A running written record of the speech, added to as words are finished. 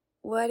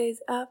What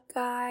is up,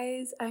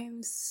 guys? I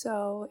am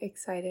so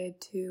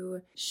excited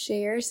to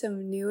share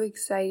some new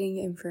exciting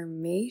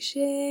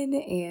information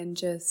and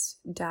just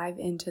dive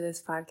into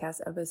this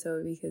podcast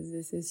episode because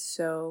this is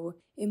so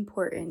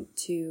important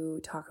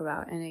to talk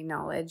about and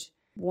acknowledge.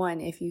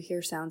 One, if you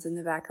hear sounds in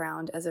the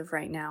background, as of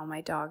right now,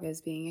 my dog is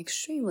being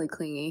extremely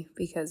clingy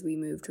because we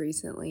moved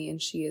recently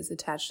and she is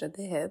attached at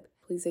the hip.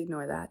 Please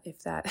ignore that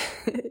if that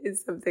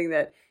is something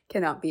that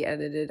cannot be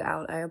edited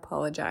out. I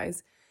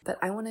apologize. But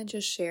I want to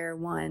just share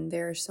one,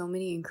 there are so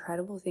many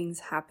incredible things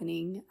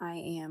happening. I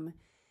am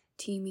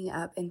teaming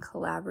up and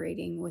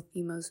collaborating with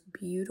the most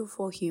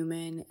beautiful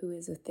human who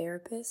is a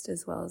therapist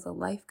as well as a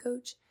life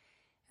coach.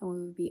 And we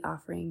will be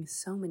offering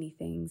so many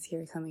things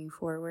here coming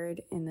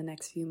forward in the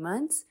next few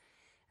months,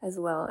 as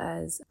well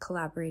as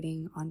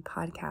collaborating on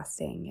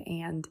podcasting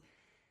and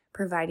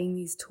providing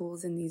these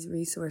tools and these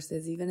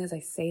resources. Even as I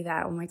say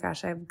that, oh my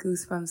gosh, I have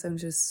goosebumps. I'm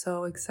just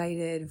so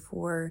excited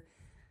for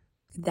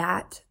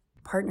that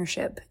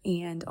partnership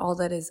and all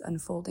that is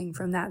unfolding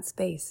from that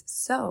space.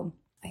 So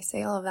I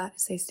say all of that to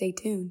say stay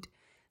tuned,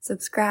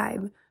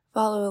 subscribe,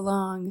 follow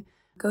along,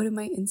 go to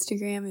my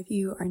Instagram if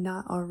you are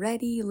not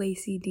already,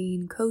 Lacey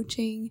Dean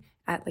Coaching,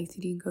 at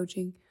Lacey Dean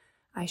Coaching.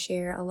 I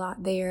share a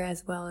lot there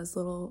as well as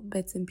little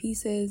bits and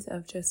pieces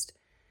of just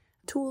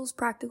tools,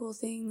 practical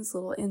things,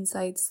 little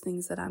insights,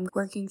 things that I'm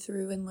working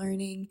through and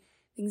learning,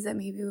 things that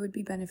maybe would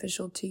be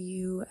beneficial to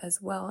you, as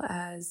well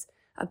as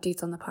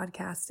updates on the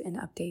podcast and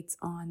updates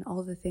on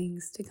all the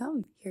things to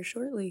come here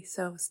shortly.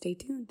 So stay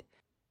tuned.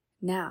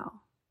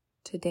 Now,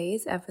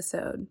 today's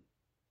episode,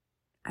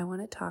 I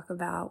want to talk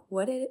about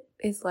what it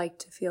is like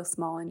to feel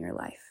small in your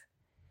life.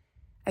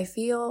 I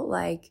feel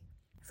like,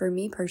 for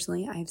me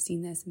personally, I've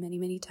seen this many,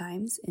 many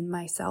times in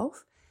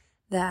myself,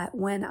 that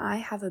when I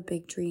have a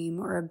big dream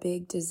or a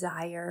big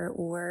desire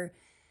or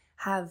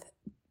have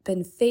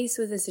been faced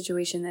with a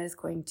situation that is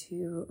going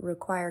to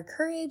require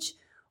courage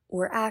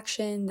or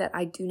action that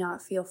I do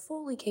not feel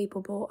fully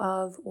capable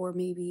of, or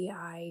maybe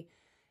I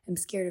am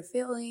scared of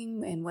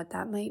failing and what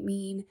that might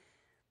mean,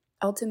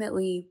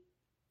 ultimately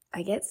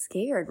I get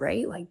scared,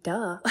 right? Like,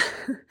 duh.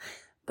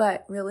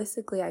 But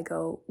realistically, I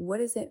go, what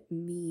does it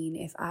mean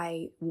if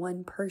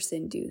one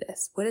person do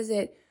this? What does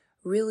it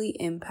really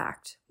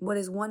impact? What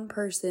is one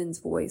person's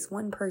voice,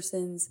 one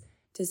person's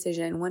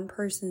decision, one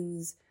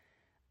person's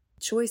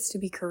choice to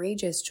be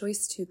courageous,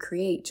 choice to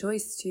create,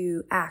 choice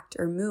to act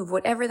or move,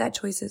 whatever that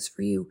choice is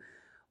for you?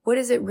 What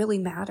does it really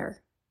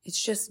matter?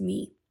 It's just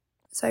me.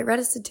 So I read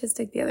a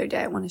statistic the other day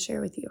I want to share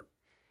with you.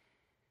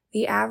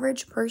 The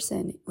average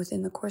person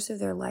within the course of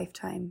their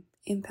lifetime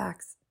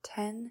impacts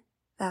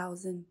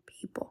 10,000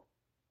 people.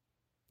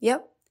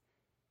 Yep.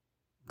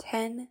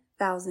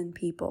 10,000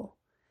 people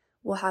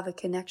will have a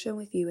connection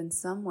with you in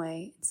some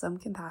way, in some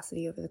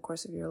capacity over the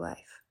course of your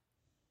life.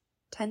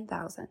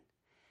 10,000.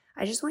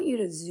 I just want you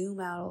to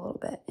zoom out a little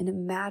bit and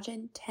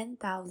imagine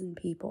 10,000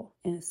 people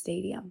in a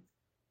stadium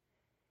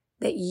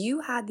that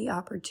you had the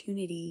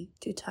opportunity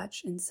to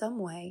touch in some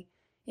way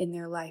in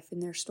their life, in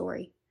their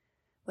story.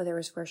 Whether it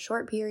was for a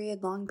short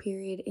period, long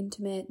period,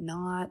 intimate,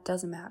 not,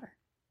 doesn't matter.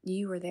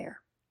 You were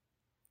there.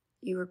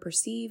 You were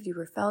perceived, you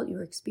were felt, you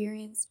were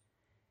experienced.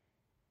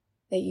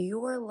 That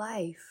your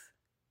life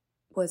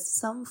was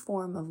some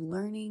form of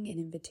learning, an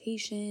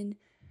invitation,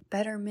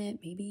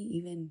 betterment, maybe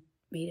even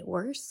made it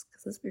worse.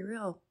 Because let's be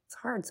real, it's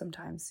hard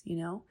sometimes,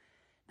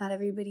 Not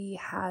everybody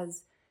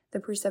has the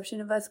perception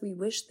of us we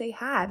wish they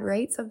had,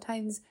 right?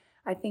 Sometimes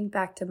I think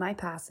back to my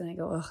past and I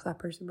go, that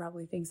person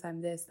probably thinks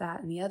I'm this,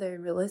 that, and the other.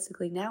 And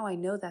realistically, now I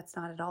know that's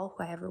not at all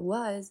who I ever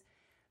was.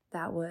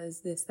 That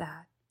was this,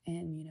 that,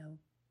 and,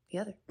 the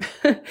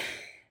other.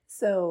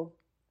 So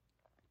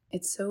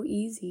it's so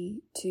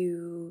easy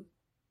to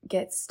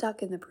get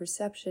stuck in the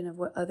perception of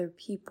what other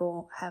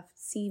people have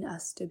seen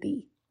us to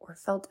be, or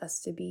felt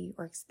us to be,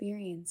 or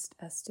experienced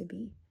us to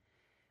be.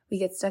 We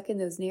get stuck in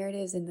those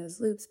narratives and those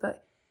loops,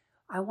 but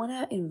I want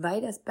to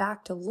invite us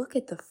back to look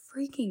at the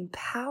freaking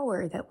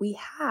power that we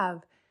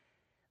have.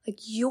 Like,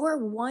 your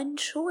one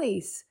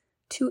choice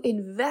to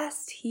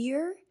invest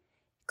here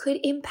could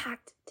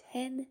impact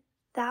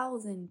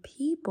 10,000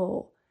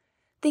 people.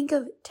 Think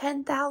of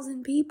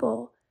 10,000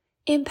 people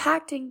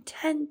impacting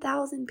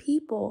 10,000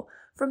 people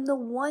from the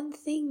one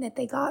thing that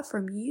they got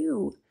from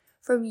you,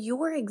 from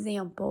your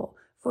example,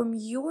 from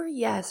your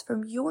yes,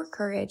 from your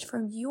courage,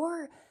 from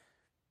your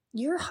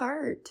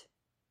heart.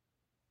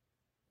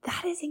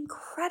 That is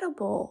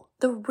incredible.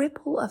 The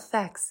ripple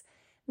effects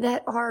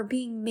that are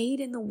being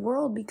made in the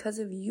world because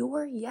of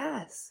your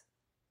yes.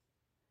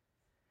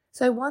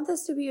 So I want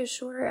this to be a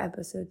shorter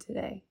episode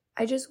today.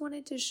 I just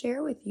wanted to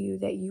share with you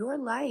that your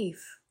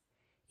life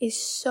is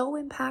so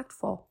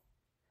impactful.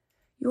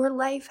 Your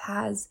life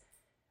has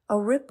a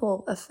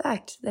ripple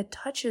effect that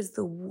touches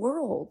the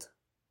world.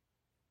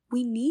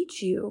 We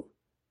need you.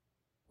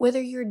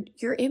 Whether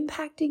you're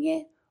impacting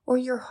it or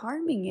you're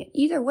harming it,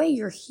 either way,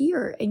 you're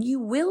here and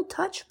you will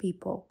touch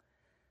people.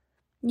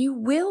 You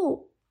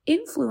will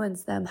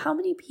influence them. How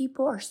many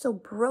people are so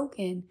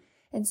broken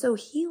and so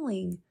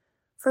healing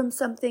from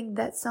something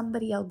that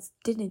somebody else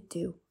didn't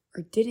do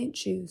or didn't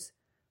choose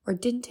or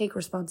didn't take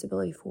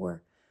responsibility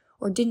for,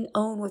 or didn't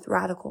own with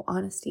radical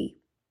honesty,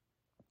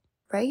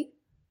 right?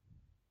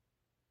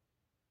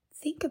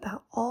 Think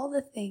about all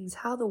the things,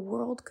 how the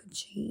world could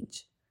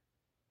change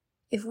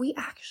if we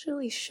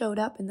actually showed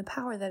up in the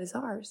power that is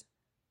ours.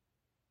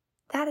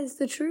 That is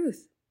the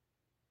truth.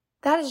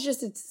 That is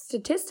just a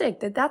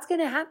statistic that's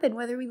going to happen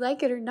whether we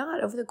like it or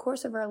not over the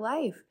course of our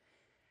life.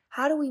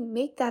 How do we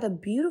make that a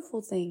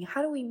beautiful thing?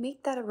 How do we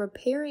make that a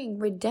repairing,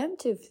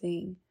 redemptive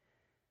thing?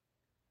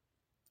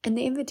 And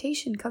the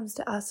invitation comes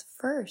to us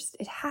first.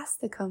 It has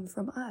to come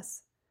from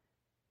us.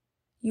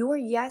 Your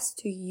yes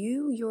to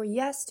you, your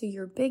yes to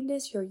your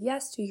bigness, your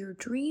yes to your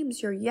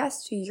dreams, your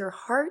yes to your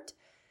heart,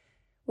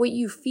 what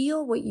you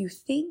feel, what you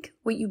think,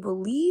 what you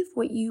believe,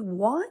 what you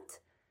want,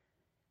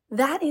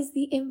 that is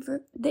the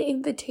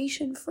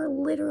invitation for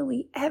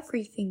literally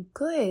everything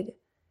good.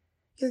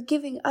 You're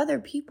giving other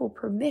people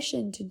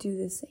permission to do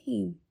the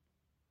same.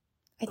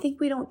 I think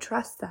we don't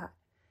trust that.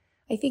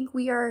 I think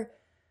we are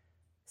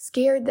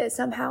scared that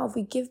somehow if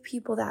we give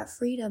people that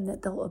freedom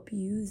that they'll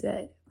abuse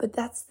it. But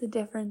that's the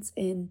difference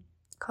in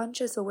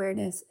conscious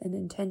awareness and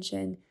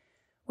intention.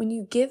 When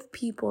you give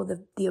people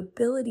the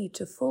ability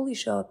to fully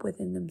show up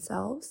within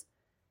themselves,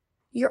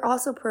 you're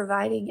also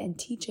providing and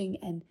teaching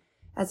and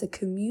as a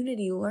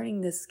community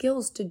learning the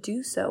skills to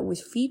do so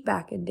with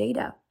feedback and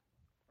data.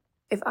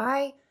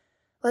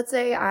 Let's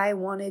say I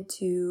wanted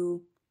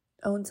to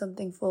own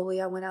something fully.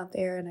 I went out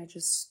there and I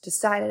just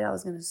decided I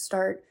was going to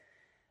start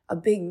a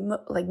big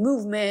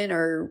movement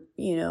or,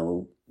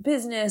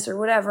 business or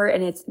whatever,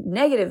 and it's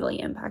negatively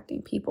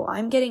impacting people.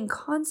 I'm getting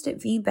constant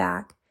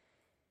feedback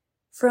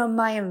from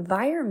my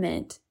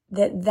environment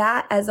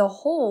that as a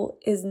whole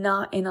is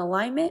not in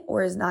alignment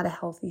or is not a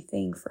healthy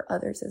thing for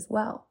others as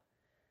well.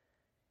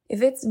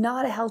 If it's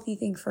not a healthy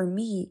thing for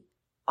me,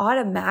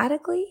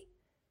 automatically,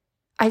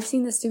 I've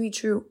seen this to be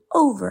true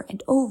over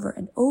and over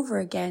and over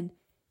again,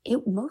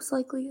 it most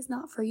likely is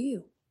not for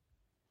you.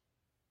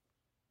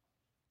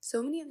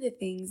 So many of the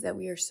things that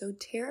we are so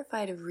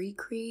terrified of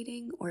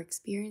recreating or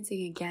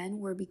experiencing again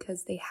were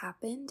because they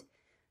happened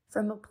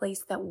from a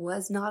place that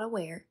was not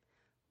aware,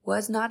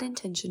 was not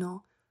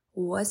intentional,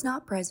 was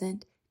not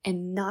present,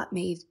 and not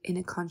made in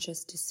a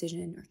conscious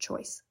decision or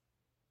choice.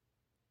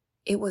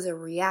 It was a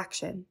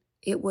reaction.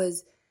 It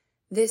was,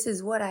 this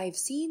is what I've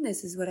seen,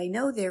 this is what I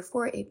know,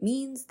 therefore it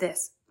means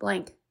this,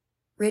 blank,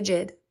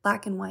 rigid,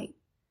 black and white.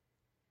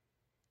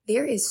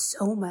 There is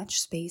so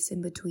much space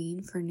in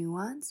between for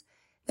nuance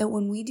that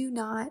when we do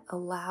not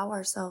allow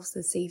ourselves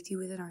the safety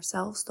within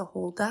ourselves to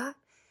hold that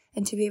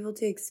and to be able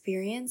to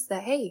experience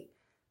that, hey,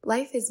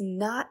 life is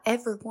not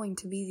ever going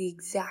to be the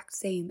exact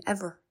same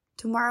ever.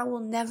 Tomorrow will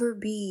never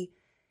be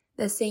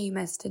the same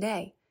as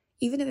today.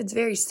 Even if it's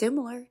very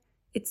similar,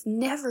 it's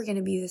never going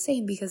to be the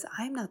same because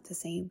I'm not the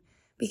same,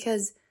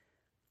 because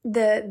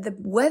the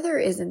weather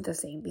isn't the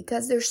same,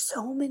 because there's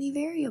so many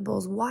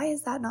variables. Why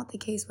is that not the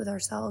case with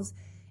ourselves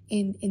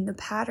in the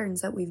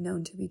patterns that we've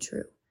known to be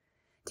true?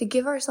 To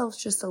give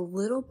ourselves just a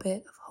little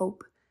bit of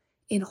hope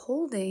in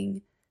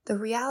holding the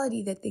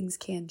reality that things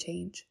can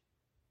change.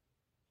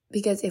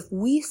 Because if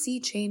we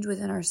see change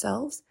within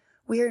ourselves,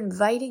 we are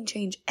inviting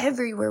change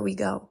everywhere we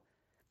go.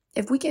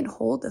 If we can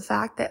hold the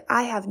fact that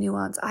I have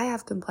nuance, I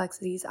have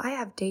complexities, I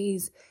have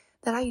days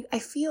that I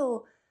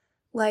feel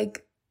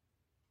like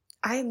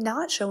I am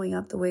not showing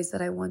up the ways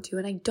that I want to,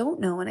 and I don't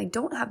know, and I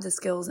don't have the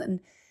skills,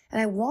 and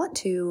I want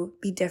to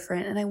be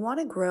different, and I want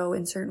to grow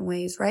in certain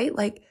ways, right?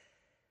 Like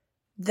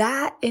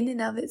that in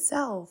and of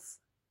itself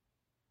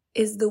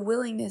is the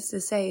willingness to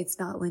say it's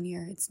not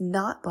linear, it's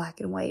not black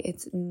and white,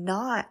 it's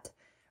not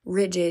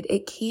rigid,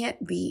 it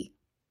can't be.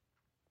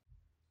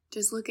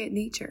 Just look at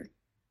nature.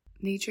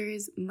 Nature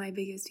is my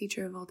biggest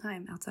teacher of all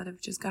time, outside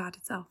of just God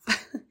itself.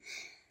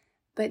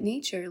 But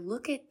nature,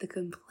 look at the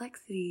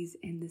complexities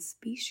and the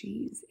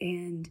species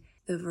and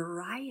the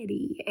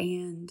variety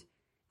and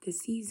the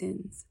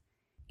seasons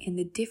and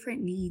the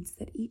different needs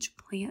that each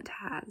plant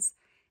has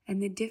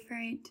and the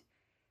different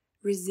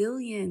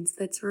resilience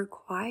that's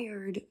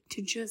required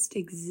to just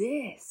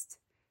exist.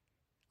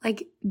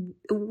 Like,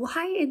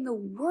 why in the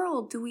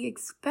world do we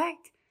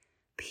expect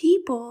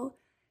people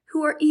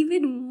who are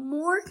even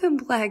more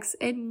complex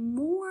and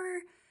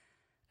more,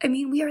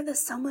 we are the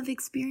sum of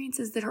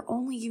experiences that are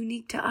only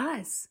unique to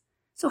us.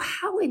 So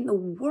how in the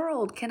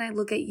world can I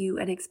look at you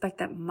and expect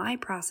that my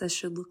process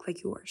should look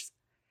like yours?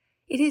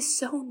 It is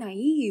so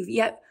naive,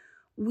 yet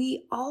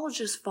we all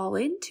just fall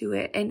into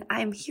it. And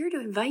I'm here to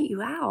invite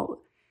you out.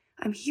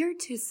 I'm here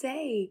to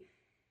say,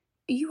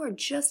 you are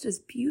just as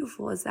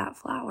beautiful as that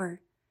flower.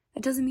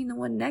 That doesn't mean the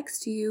one next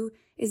to you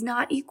is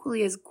not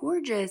equally as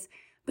gorgeous,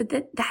 but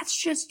that's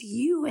just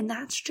you and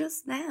that's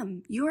just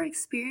them. Your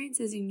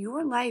experiences in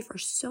your life are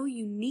so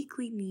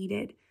uniquely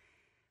needed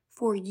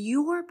for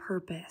your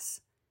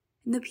purpose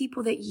and the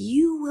people that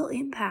you will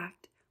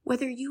impact,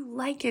 whether you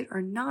like it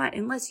or not.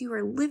 Unless you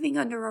are living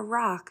under a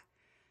rock,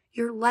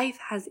 your life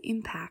has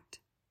impact.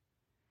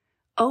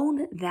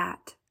 Own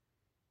that.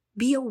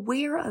 Be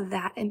aware of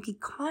that and be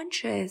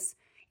conscious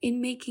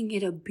in making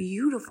it a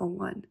beautiful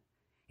one,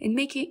 in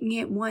making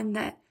it one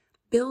that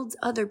builds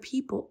other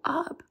people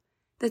up,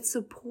 that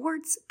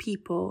supports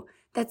people,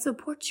 that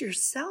supports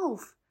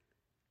yourself.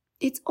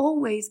 It's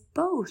always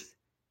both.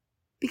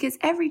 Because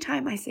every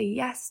time I say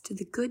yes to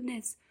the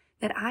goodness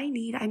that I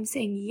need, I'm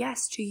saying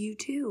yes to you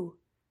too.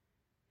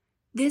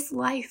 This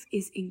life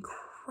is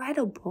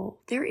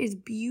incredible. There is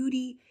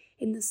beauty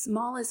in the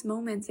smallest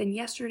moments. And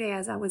yesterday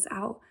as I was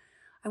out,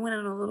 I went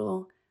on a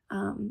little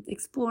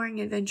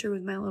exploring adventure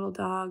with my little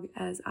dog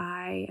as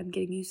I am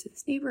getting used to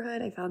this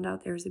neighborhood. I found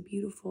out there's a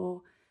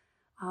beautiful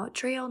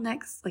trail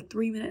next, like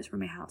 3 minutes from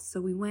my house.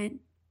 So we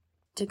went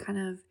to kind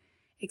of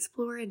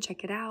explore and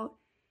check it out.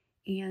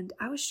 And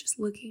I was just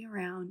looking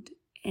around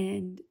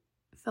and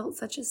felt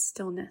such a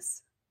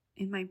stillness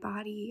in my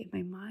body, in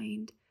my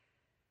mind,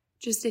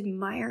 just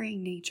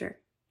admiring nature,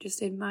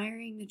 just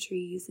admiring the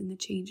trees and the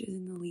changes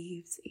in the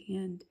leaves.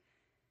 And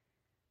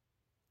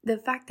the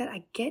fact that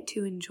I get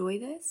to enjoy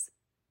this,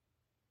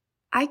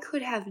 I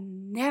could have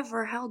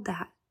never held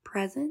that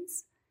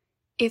presence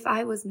if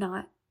I was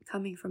not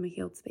coming from a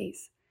healed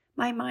space.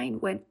 My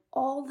mind went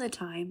all the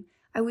time.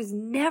 I was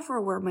never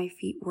where my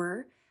feet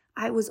were.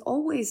 I was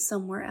always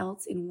somewhere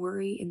else in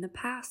worry, in the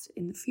past,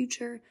 in the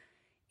future,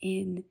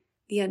 in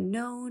the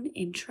unknown,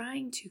 in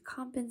trying to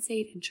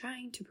compensate and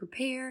trying to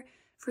prepare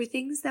for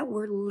things that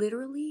were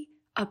literally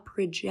a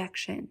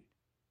projection.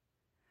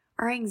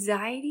 Our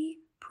anxiety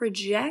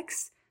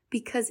projects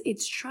because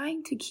it's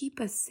trying to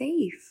keep us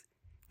safe.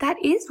 That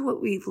is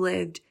what we've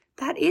lived.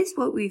 That is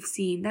what we've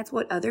seen. That's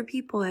what other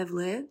people have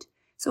lived.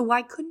 So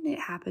why couldn't it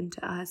happen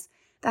to us?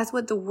 That's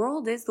what the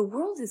world is. The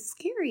world is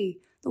scary.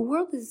 The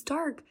world is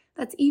dark.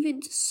 That's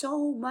even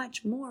so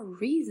much more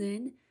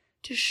reason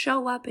to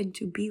show up and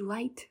to be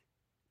light,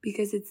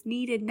 because it's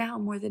needed now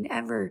more than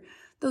ever.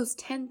 Those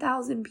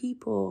 10,000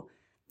 people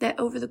that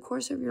over the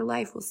course of your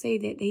life will say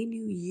that they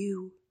knew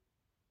you.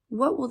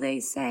 What will they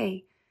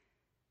say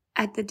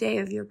at the day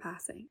of your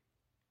passing?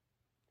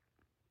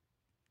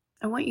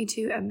 I want you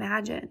to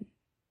imagine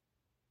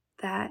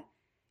that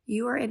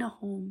you are in a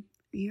home,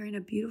 you're in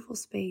a beautiful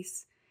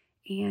space,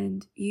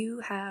 and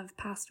you have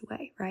passed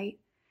away, right?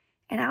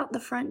 And out the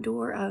front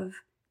door of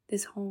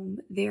this home,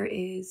 there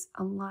is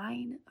a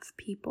line of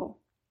people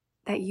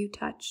that you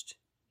touched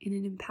in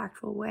an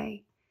impactful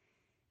way,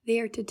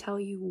 there to tell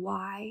you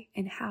why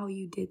and how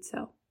you did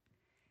so,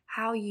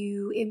 how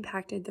you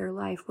impacted their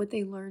life, what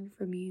they learned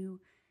from you.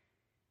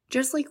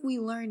 Just like we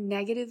learn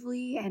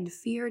negatively and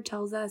fear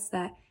tells us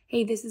that,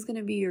 hey, this is going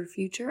to be your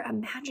future.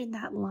 Imagine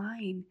that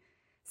line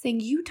saying,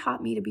 you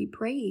taught me to be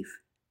brave.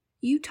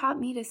 You taught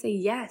me to say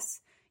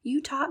yes.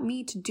 You taught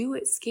me to do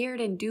it scared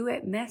and do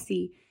it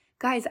messy.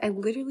 Guys, I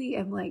literally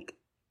am like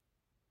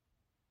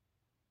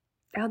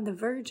on the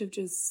verge of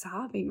just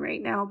sobbing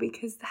right now,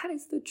 because that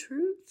is the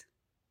truth.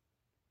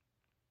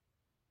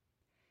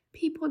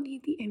 People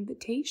need the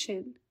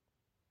invitation,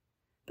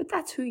 but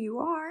that's who you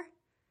are.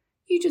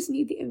 You just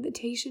need the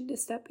invitation to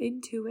step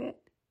into it.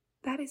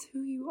 That is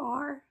who you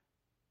are.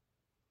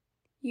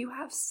 You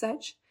have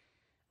such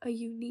a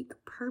unique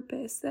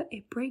purpose that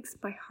it breaks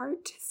my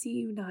heart to see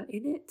you not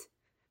in it,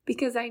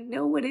 because I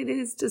know what it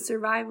is to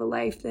survive a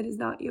life that is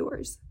not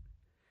yours.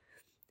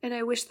 And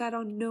I wish that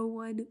on no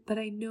one, but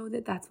I know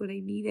that that's what I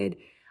needed.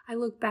 I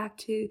look back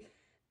to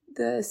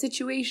the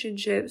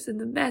situationships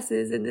and the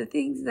messes and the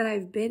things that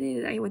I've been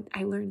in, and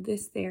I learned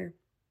this there.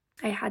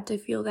 I had to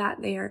feel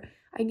that there.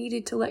 I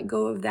needed to let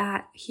go of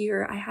that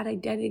here. I had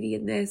identity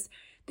in this.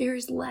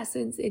 There's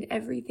lessons in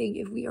everything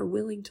if we are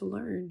willing to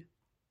learn.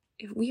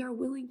 If we are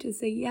willing to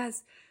say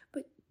yes,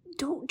 but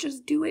don't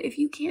just do it. If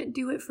you can't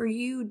do it for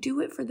you,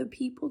 do it for the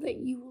people that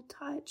you will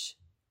touch.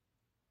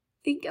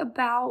 Think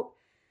about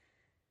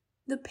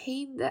the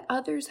pain that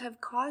others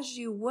have caused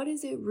you. What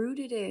is it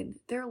rooted in?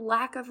 Their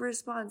lack of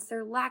response,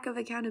 their lack of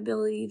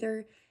accountability,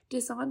 their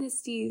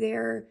dishonesty,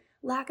 their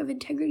lack of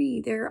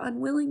integrity, their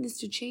unwillingness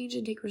to change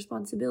and take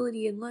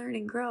responsibility and learn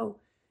and grow.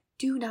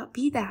 Do not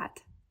be that.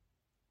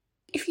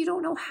 If you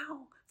don't know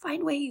how,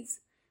 find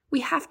ways.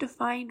 We have to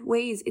find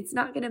ways. It's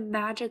not going to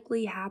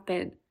magically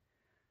happen.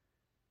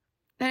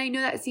 And I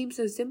know that seems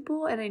so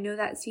simple, and I know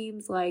that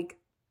seems like,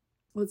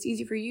 well, it's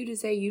easy for you to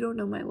say, you don't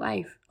know my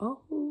life.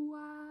 Oh,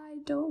 I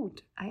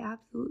don't. I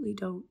absolutely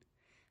don't.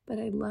 But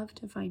I'd love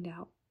to find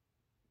out.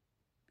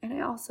 And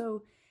I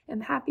also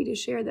am happy to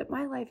share that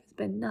my life has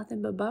been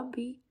nothing but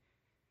bumpy.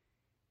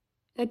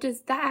 That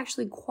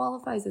actually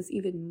qualifies us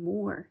even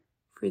more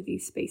for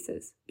these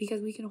spaces,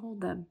 because we can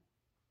hold them.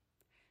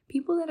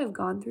 People that have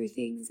gone through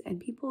things and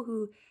people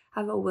who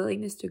have a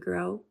willingness to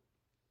grow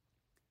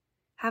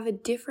have a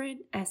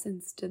different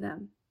essence to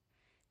them.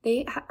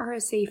 They are a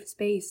safe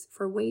space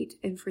for weight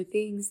and for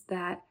things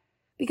that,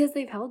 because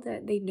they've held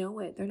it, they know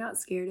it. They're not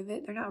scared of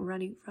it. They're not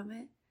running from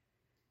it.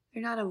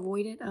 They're not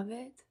avoidant of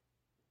it.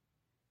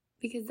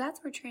 Because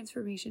that's where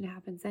transformation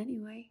happens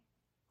anyway.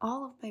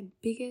 All of my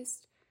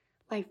biggest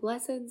life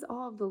lessons,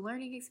 all of the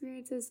learning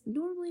experiences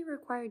normally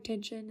require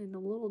tension and a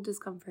little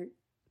discomfort,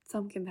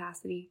 some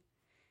capacity.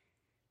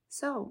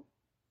 So,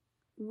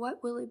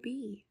 what will it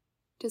be?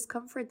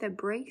 Discomfort that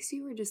breaks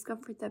you or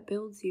discomfort that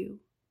builds you?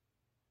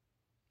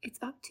 It's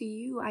up to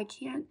you. I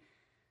can't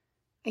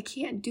I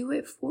can't do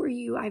it for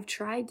you. I've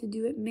tried to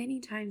do it many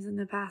times in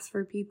the past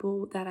for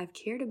people that I've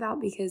cared about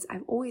because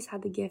I've always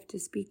had the gift to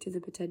speak to the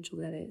potential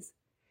that is.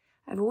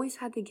 I've always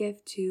had the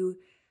gift to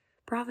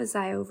prophesy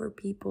over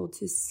people,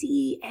 to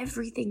see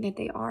everything that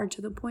they are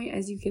to the point,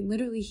 as you can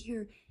literally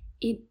hear,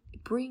 it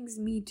brings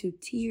me to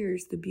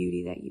tears, the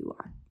beauty that you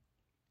are.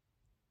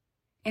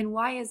 And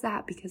why is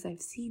that? Because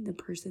I've seen the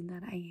person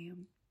that I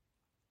am.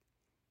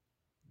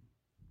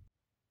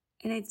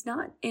 And it's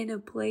not in a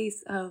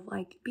place of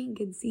like being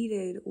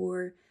conceited,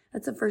 or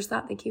that's the first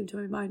thought that came to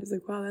my mind. Is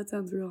like, wow, that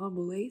sounds real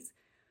humble, Lace.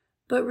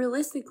 But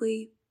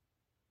realistically,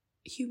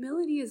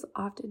 humility is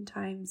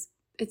oftentimes,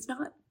 it's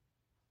not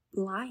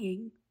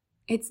lying.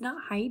 It's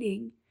not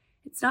hiding.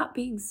 It's not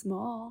being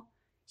small.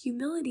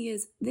 Humility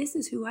is, this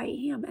is who I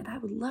am, and I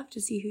would love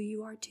to see who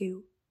you are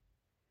too.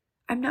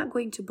 I'm not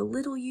going to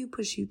belittle you,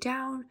 push you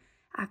down,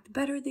 act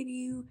better than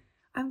you.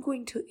 I'm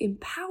going to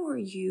empower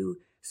you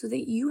so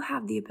that you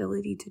have the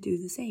ability to do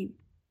the same.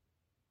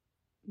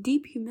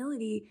 Deep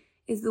humility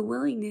is the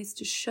willingness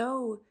to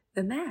show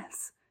the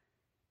mess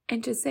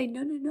and to say,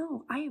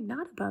 no, I am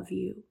not above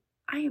you.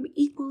 I am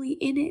equally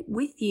in it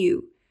with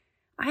you.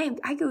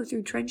 I go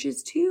through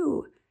trenches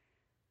too.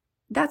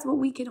 That's what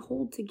we can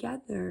hold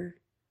together.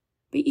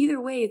 But either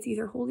way, it's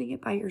either holding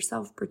it by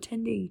yourself,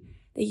 pretending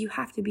that you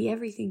have to be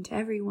everything to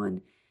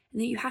everyone,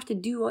 and that you have to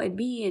do and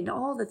be and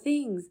all the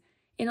things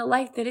in a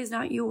life that is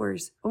not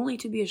yours, only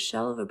to be a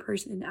shell of a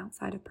person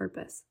outside of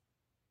purpose.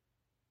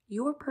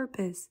 Your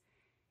purpose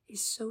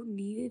is so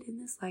needed in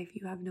this life,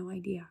 you have no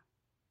idea.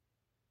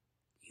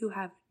 You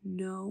have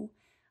no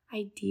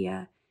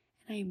idea,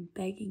 and I am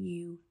begging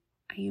you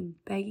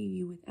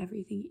with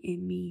everything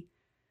in me,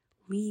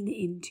 lean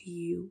into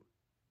you.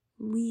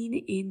 Lean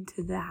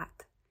into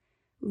that.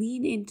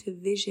 Lean into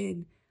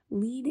vision.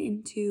 Lean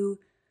into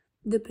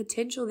the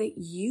potential that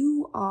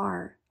you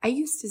are. I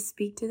used to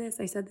speak to this.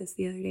 I said this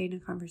the other day in a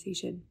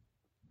conversation.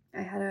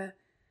 I had a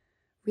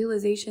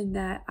realization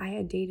that I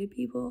had dated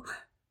people.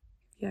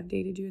 If I've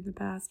dated you in the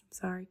past, I'm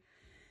sorry.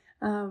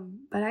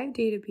 But I've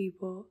dated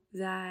people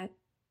that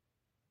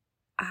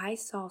I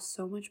saw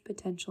so much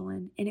potential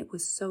in, and it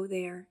was so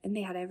there. And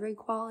they had every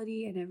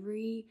quality and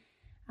every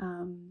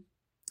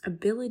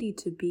ability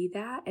to be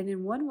that. And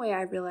in one way,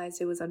 I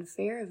realized it was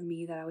unfair of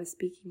me that I was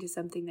speaking to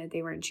something that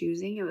they weren't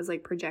choosing. It was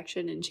like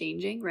projection and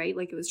changing, right?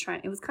 Like it was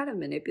kind of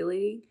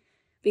manipulating,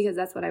 because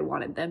that's what I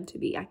wanted them to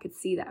be. I could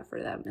see that for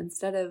them,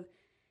 instead of,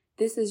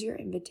 this is your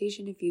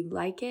invitation. If you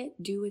like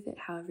it, do with it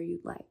however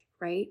you'd like,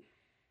 right?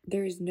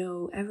 There is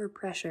no ever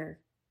pressure,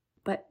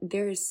 but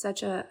there is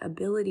such a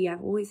ability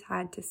I've always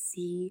had to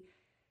see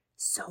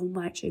so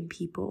much in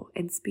people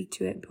and speak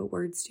to it and put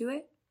words to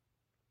it.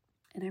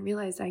 And I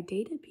realized I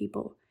dated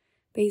people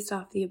based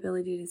off the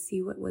ability to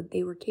see what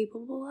they were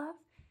capable of.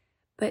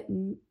 But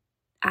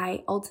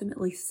I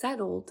ultimately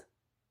settled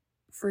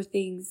for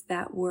things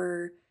that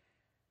were,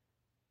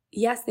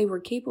 yes, they were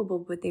capable,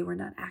 but they were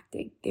not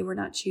acting. They were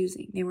not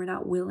choosing. They were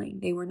not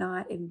willing. They were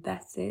not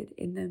invested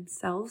in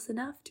themselves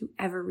enough to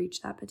ever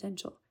reach that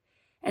potential.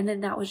 And then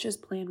that was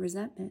just planned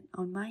resentment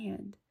on my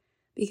end,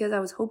 because I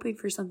was hoping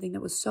for something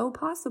that was so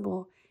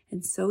possible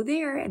and so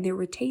there, and there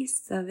were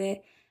tastes of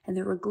it, and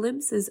there were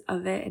glimpses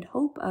of it and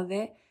hope of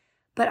it.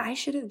 But I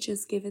should have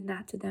just given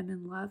that to them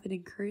in love and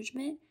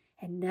encouragement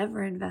and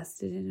never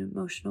invested in an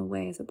emotional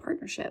way as a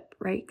partnership,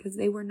 right? Because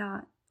they were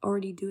not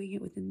already doing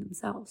it within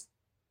themselves.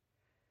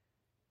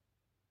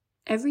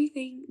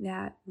 Everything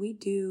that we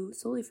do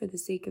solely for the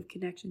sake of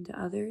connection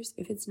to others,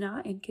 if it's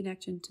not in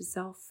connection to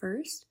self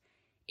first,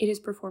 it is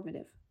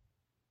performative.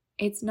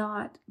 It's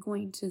not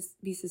going to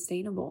be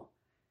sustainable,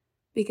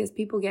 because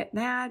people get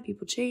mad,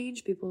 people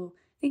change,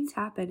 things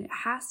happen. It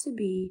has to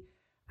be,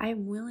 I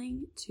am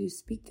willing to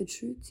speak the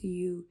truth to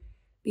you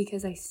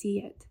because I see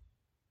it.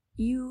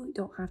 You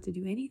don't have to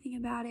do anything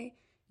about it.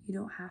 You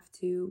don't have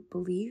to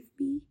believe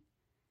me.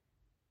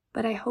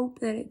 But I hope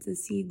that it's a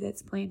seed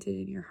that's planted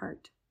in your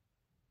heart.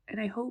 And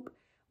I hope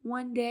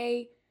one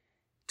day,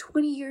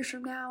 20 years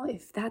from now,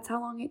 if that's how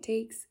long it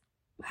takes,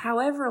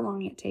 however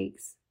long it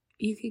takes,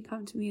 you can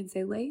come to me and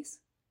say, Lace,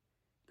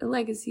 the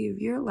legacy of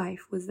your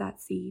life was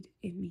that seed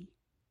in me.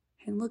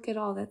 And look at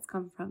all that's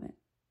come from it.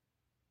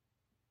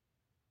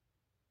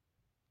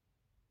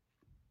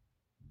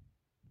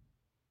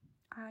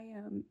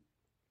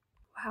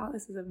 Wow,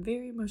 this is a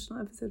very emotional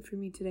episode for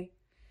me today.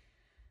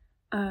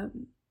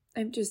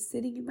 I'm just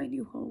sitting in my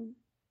new home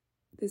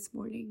this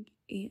morning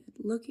and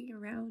looking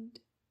around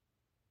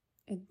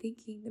and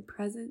thinking the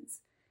presence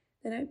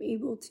that I'm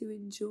able to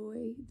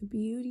enjoy, the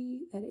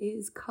beauty that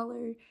is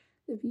color,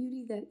 the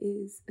beauty that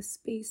is a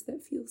space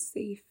that feels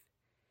safe,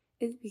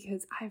 is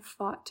because I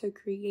fought to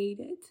create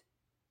it.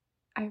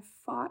 I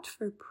fought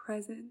for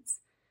presence.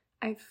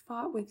 I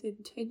fought with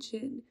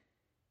intention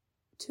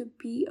to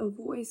be a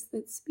voice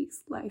that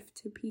speaks life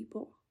to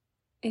people.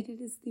 And it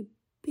is the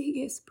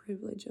biggest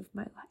privilege of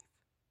my life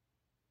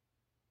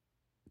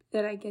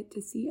that I get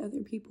to see other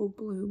people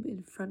bloom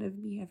in front of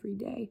me every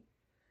day.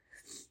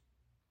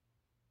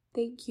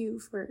 Thank you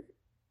for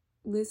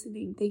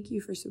listening. Thank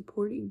you for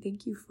supporting.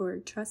 Thank you for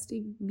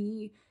trusting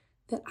me.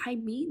 that I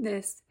mean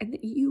this and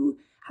that you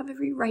have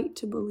every right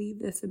to believe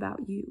this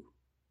about you.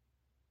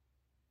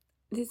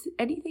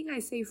 Anything I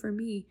say for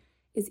me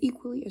is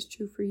equally as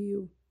true for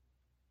you.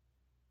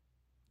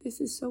 This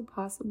is so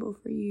possible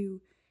for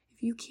you.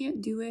 If you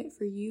can't do it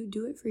for you,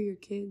 do it for your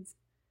kids.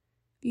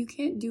 If you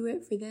can't do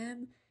it for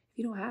them, if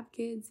you don't have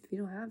kids, if you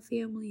don't have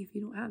family,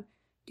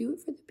 do it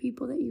for the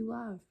people that you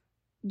love.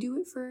 Do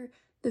it for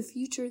the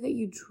future that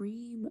you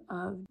dream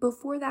of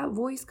before that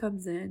voice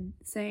comes in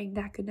saying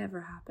that could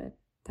never happen.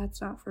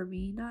 That's not for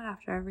me, not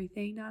after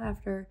everything, not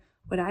after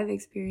what I've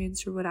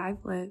experienced or what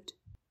I've lived.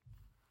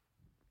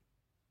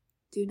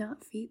 Do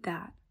not feed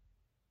that.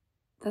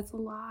 That's a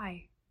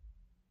lie.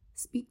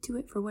 Speak to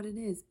it for what it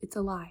is. It's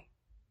a lie.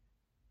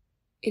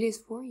 It is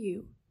for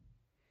you,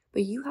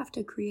 but you have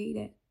to create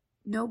it.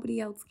 Nobody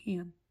else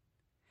can.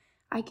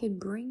 I can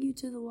bring you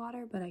to the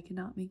water, but I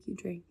cannot make you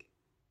drink.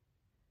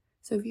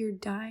 So if you're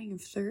dying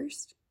of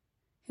thirst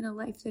in a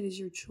life that is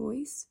your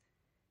choice,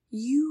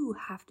 you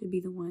have to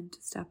be the one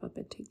to step up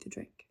and take the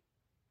drink.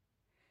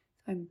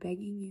 So I'm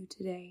begging you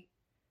today,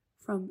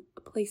 from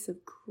a place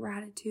of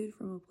gratitude,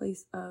 from a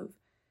place of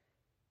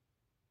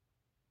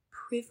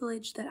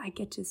privilege that I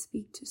get to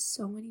speak to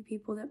so many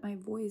people, that my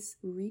voice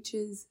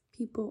reaches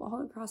people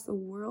all across the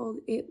world.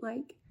 It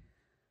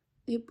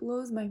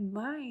blows my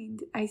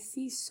mind. I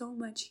see so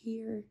much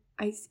here.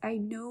 I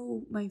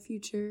know my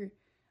future.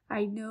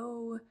 I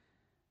know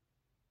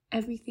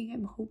everything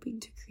I'm hoping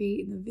to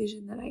create in the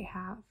vision that I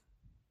have.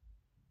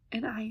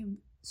 And I am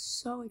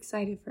so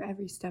excited for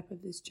every step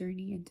of this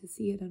journey and to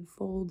see it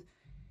unfold.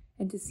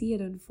 And to see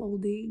it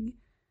unfolding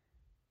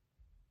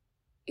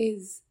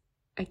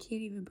I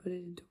can't even put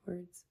it into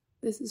words.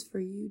 This is for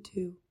you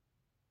too.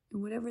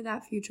 And whatever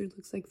that future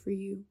looks like for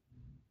you,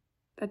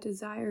 that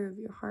desire of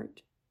your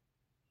heart,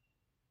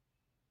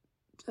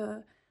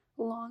 the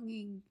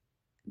longing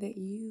that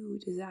you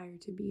desire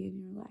to be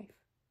in your life,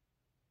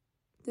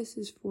 this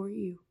is for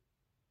you.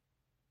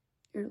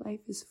 Your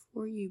life is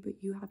for you, but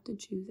you have to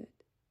choose it.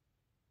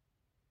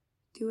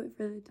 Do it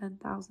for the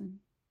 10,000.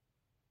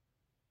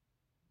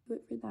 Do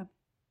it for them.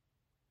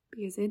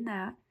 Because in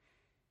that,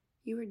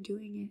 you are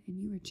doing it and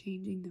you are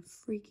changing the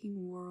freaking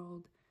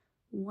world,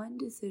 one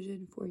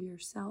decision for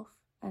yourself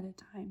at a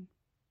time.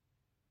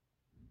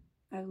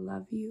 I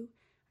love you.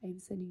 I am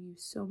sending you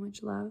so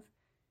much love.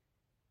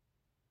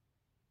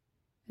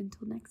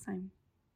 Until next time.